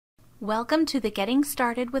Welcome to the Getting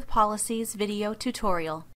Started with Policies video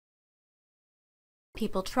tutorial.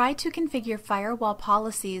 People try to configure firewall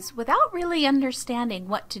policies without really understanding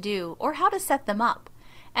what to do or how to set them up.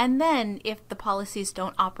 And then, if the policies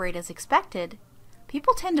don't operate as expected,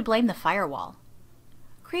 people tend to blame the firewall.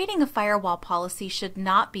 Creating a firewall policy should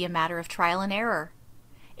not be a matter of trial and error.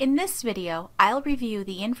 In this video, I'll review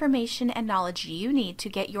the information and knowledge you need to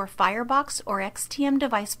get your Firebox or XTM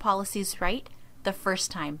device policies right the first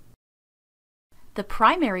time. The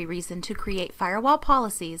primary reason to create firewall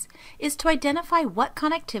policies is to identify what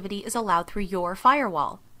connectivity is allowed through your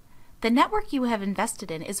firewall. The network you have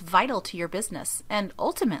invested in is vital to your business, and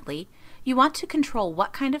ultimately, you want to control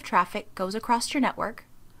what kind of traffic goes across your network,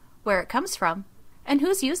 where it comes from, and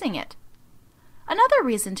who's using it. Another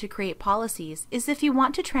reason to create policies is if you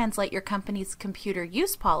want to translate your company's computer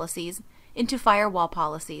use policies into firewall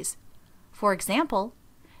policies. For example,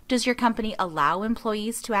 does your company allow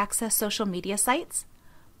employees to access social media sites,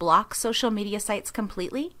 block social media sites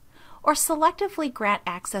completely, or selectively grant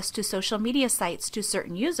access to social media sites to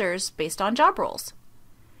certain users based on job roles?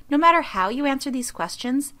 No matter how you answer these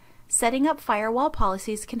questions, setting up firewall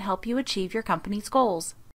policies can help you achieve your company's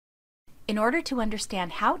goals. In order to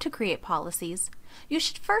understand how to create policies, you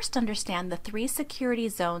should first understand the three security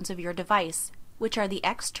zones of your device, which are the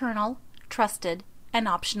external, trusted, and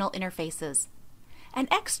optional interfaces. An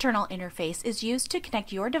external interface is used to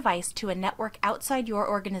connect your device to a network outside your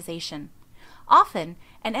organization. Often,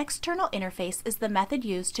 an external interface is the method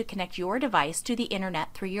used to connect your device to the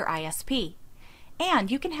internet through your ISP. And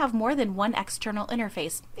you can have more than one external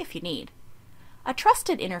interface if you need. A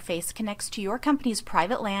trusted interface connects to your company's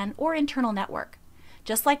private LAN or internal network.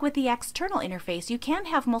 Just like with the external interface, you can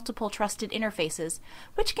have multiple trusted interfaces,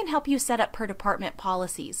 which can help you set up per-department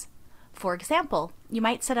policies. For example, you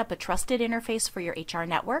might set up a trusted interface for your HR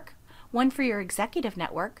network, one for your executive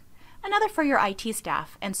network, another for your IT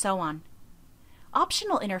staff, and so on.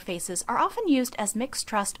 Optional interfaces are often used as mixed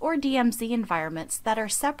trust or DMZ environments that are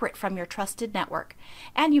separate from your trusted network,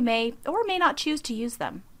 and you may or may not choose to use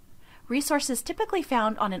them. Resources typically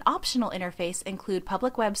found on an optional interface include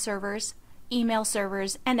public web servers, email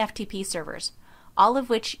servers, and FTP servers, all of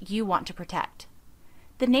which you want to protect.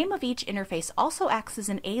 The name of each interface also acts as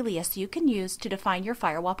an alias you can use to define your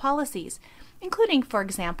firewall policies, including, for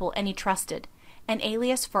example, any trusted, an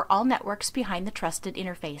alias for all networks behind the trusted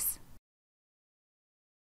interface.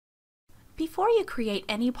 Before you create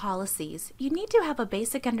any policies, you need to have a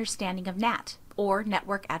basic understanding of NAT, or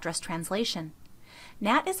Network Address Translation.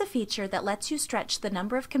 NAT is a feature that lets you stretch the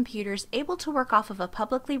number of computers able to work off of a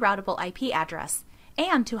publicly routable IP address,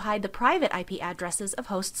 and to hide the private IP addresses of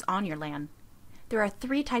hosts on your LAN. There are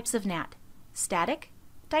three types of NAT: static,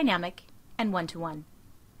 dynamic, and one-to-one.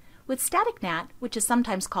 With static NAT, which is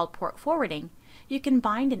sometimes called port forwarding, you can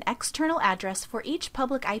bind an external address for each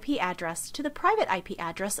public IP address to the private IP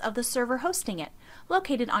address of the server hosting it,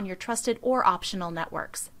 located on your trusted or optional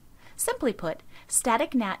networks. Simply put,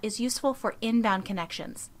 static NAT is useful for inbound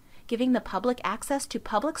connections, giving the public access to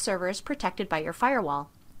public servers protected by your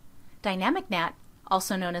firewall. Dynamic NAT,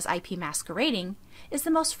 also known as IP masquerading, is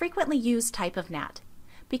the most frequently used type of NAT.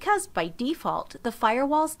 Because by default, the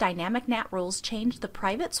firewall's dynamic NAT rules change the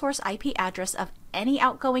private source IP address of any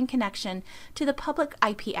outgoing connection to the public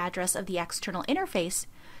IP address of the external interface,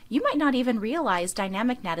 you might not even realize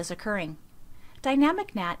dynamic NAT is occurring.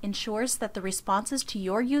 Dynamic NAT ensures that the responses to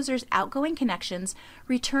your users' outgoing connections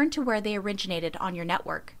return to where they originated on your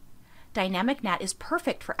network. Dynamic NAT is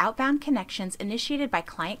perfect for outbound connections initiated by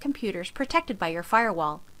client computers protected by your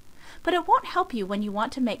firewall. But it won't help you when you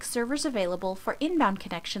want to make servers available for inbound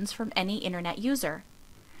connections from any internet user.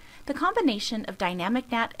 The combination of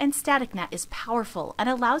dynamic NAT and static NAT is powerful and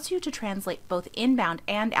allows you to translate both inbound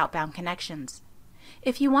and outbound connections.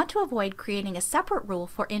 If you want to avoid creating a separate rule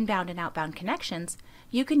for inbound and outbound connections,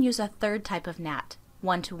 you can use a third type of NAT,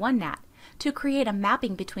 one-to-one NAT, to create a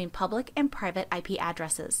mapping between public and private IP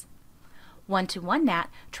addresses. One-to-one NAT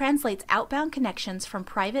translates outbound connections from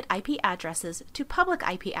private IP addresses to public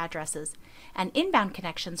IP addresses, and inbound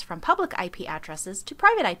connections from public IP addresses to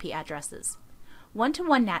private IP addresses.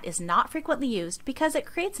 One-to-one NAT is not frequently used because it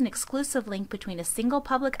creates an exclusive link between a single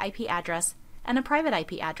public IP address and a private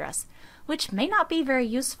IP address, which may not be very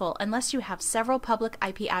useful unless you have several public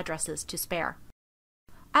IP addresses to spare.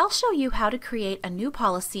 I'll show you how to create a new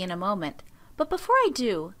policy in a moment, but before I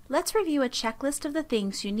do, let's review a checklist of the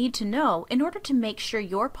things you need to know in order to make sure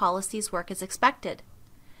your policies work as expected.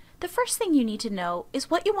 The first thing you need to know is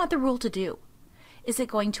what you want the rule to do. Is it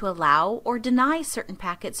going to allow or deny certain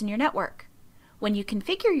packets in your network? When you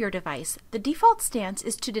configure your device, the default stance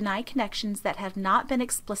is to deny connections that have not been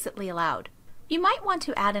explicitly allowed. You might want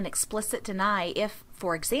to add an explicit deny if,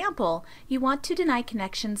 for example, you want to deny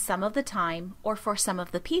connections some of the time or for some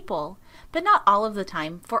of the people, but not all of the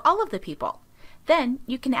time for all of the people. Then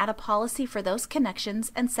you can add a policy for those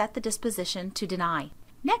connections and set the disposition to deny.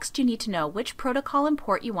 Next, you need to know which protocol and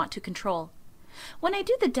port you want to control. When I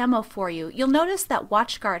do the demo for you, you'll notice that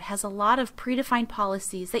WatchGuard has a lot of predefined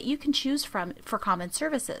policies that you can choose from for common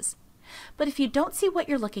services. But if you don't see what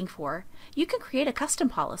you're looking for, you can create a custom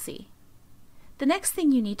policy. The next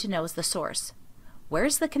thing you need to know is the source.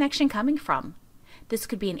 Where's the connection coming from? This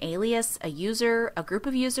could be an alias, a user, a group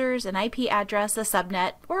of users, an IP address, a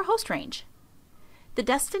subnet, or a host range. The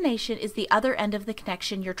destination is the other end of the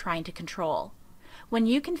connection you're trying to control. When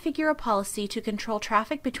you configure a policy to control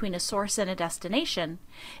traffic between a source and a destination,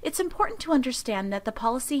 it's important to understand that the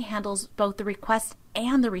policy handles both the request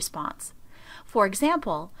and the response. For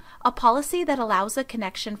example, a policy that allows a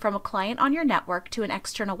connection from a client on your network to an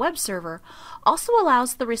external web server also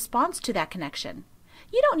allows the response to that connection.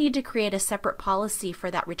 You don't need to create a separate policy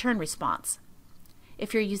for that return response.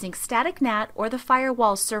 If you're using static NAT or the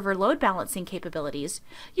Firewall server load balancing capabilities,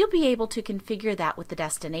 you'll be able to configure that with the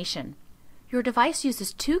destination. Your device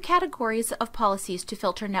uses two categories of policies to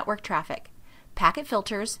filter network traffic: packet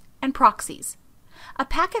filters and proxies. A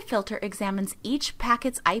packet filter examines each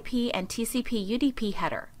packet's IP and TCP UDP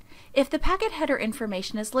header. If the packet header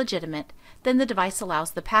information is legitimate, then the device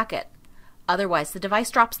allows the packet. Otherwise, the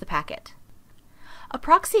device drops the packet. A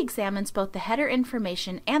proxy examines both the header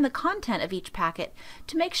information and the content of each packet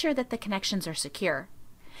to make sure that the connections are secure.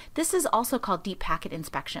 This is also called deep packet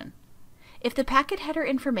inspection. If the packet header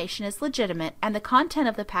information is legitimate and the content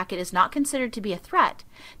of the packet is not considered to be a threat,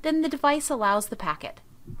 then the device allows the packet.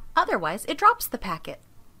 Otherwise, it drops the packet.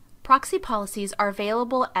 Proxy policies are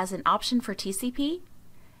available as an option for TCP,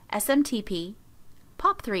 SMTP,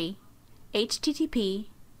 POP3, HTTP,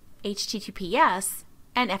 HTTPS,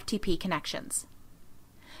 and FTP connections.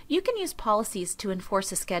 You can use policies to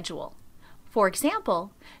enforce a schedule. For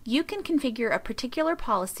example, you can configure a particular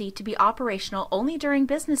policy to be operational only during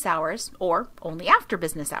business hours or only after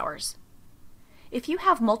business hours. If you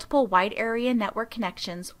have multiple wide area network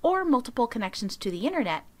connections or multiple connections to the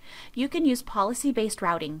internet, you can use policy-based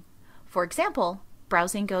routing. For example,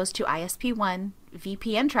 browsing goes to ISP1,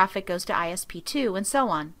 VPN traffic goes to ISP2, and so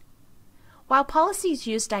on. While policies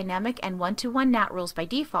use dynamic and one-to-one NAT rules by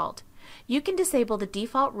default, you can disable the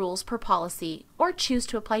default rules per policy or choose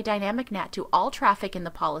to apply dynamic NAT to all traffic in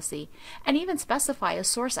the policy and even specify a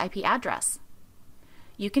source IP address.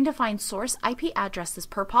 You can define source IP addresses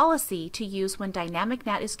per policy to use when dynamic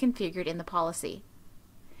NAT is configured in the policy.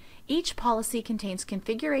 Each policy contains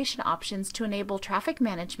configuration options to enable traffic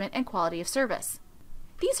management and quality of service.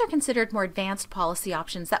 These are considered more advanced policy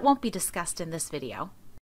options that won't be discussed in this video.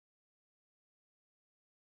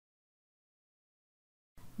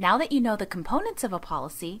 Now that you know the components of a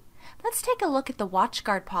policy, let's take a look at the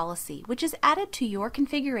WatchGuard policy, which is added to your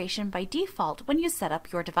configuration by default when you set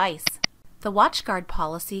up your device. The WatchGuard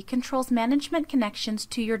policy controls management connections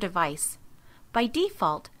to your device. By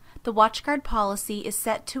default, the WatchGuard policy is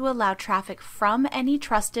set to allow traffic from any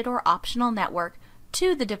trusted or optional network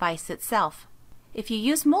to the device itself. If you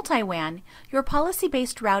use multi-WAN, your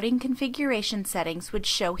policy-based routing configuration settings would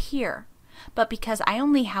show here. But because I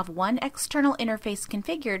only have one external interface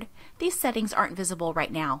configured, these settings aren't visible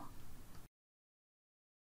right now.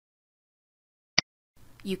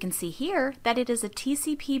 You can see here that it is a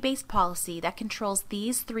TCP-based policy that controls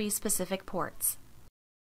these three specific ports.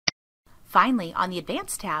 Finally, on the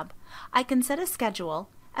Advanced tab, I can set a schedule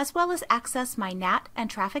as well as access my NAT and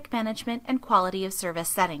traffic management and quality of service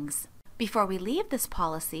settings. Before we leave this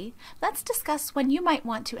policy, let's discuss when you might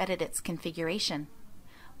want to edit its configuration.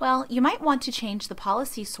 Well, you might want to change the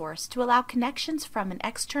policy source to allow connections from an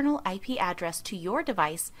external IP address to your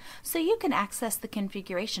device so you can access the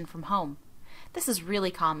configuration from home. This is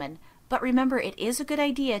really common, but remember it is a good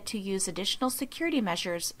idea to use additional security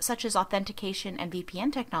measures such as authentication and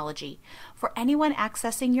VPN technology for anyone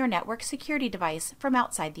accessing your network security device from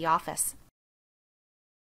outside the office.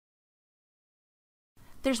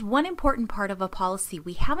 There's one important part of a policy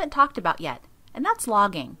we haven't talked about yet, and that's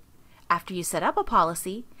logging. After you set up a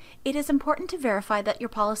policy, it is important to verify that your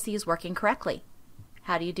policy is working correctly.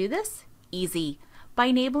 How do you do this? Easy, by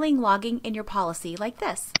enabling logging in your policy like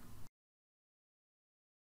this.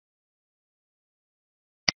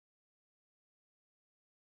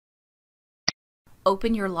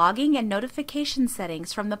 Open your logging and notification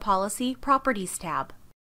settings from the Policy Properties tab.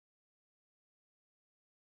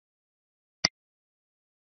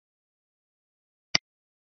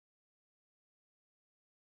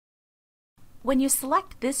 When you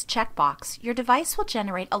select this checkbox, your device will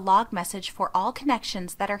generate a log message for all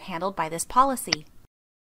connections that are handled by this policy.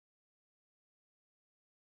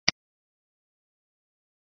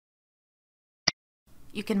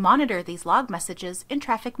 You can monitor these log messages in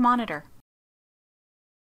Traffic Monitor.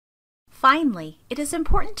 Finally, it is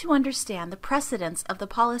important to understand the precedence of the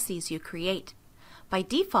policies you create. By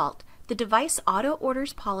default, the device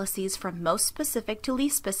auto-orders policies from most specific to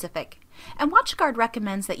least specific, and WatchGuard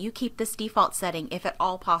recommends that you keep this default setting if at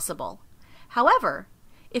all possible. However,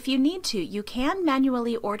 if you need to, you can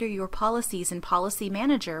manually order your policies in Policy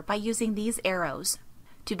Manager by using these arrows.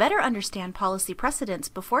 To better understand policy precedence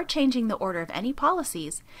before changing the order of any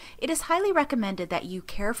policies, it is highly recommended that you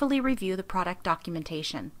carefully review the product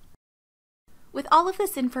documentation. With all of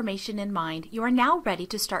this information in mind, you are now ready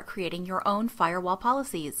to start creating your own firewall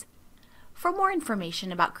policies. For more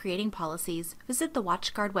information about creating policies, visit the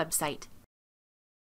WatchGuard website.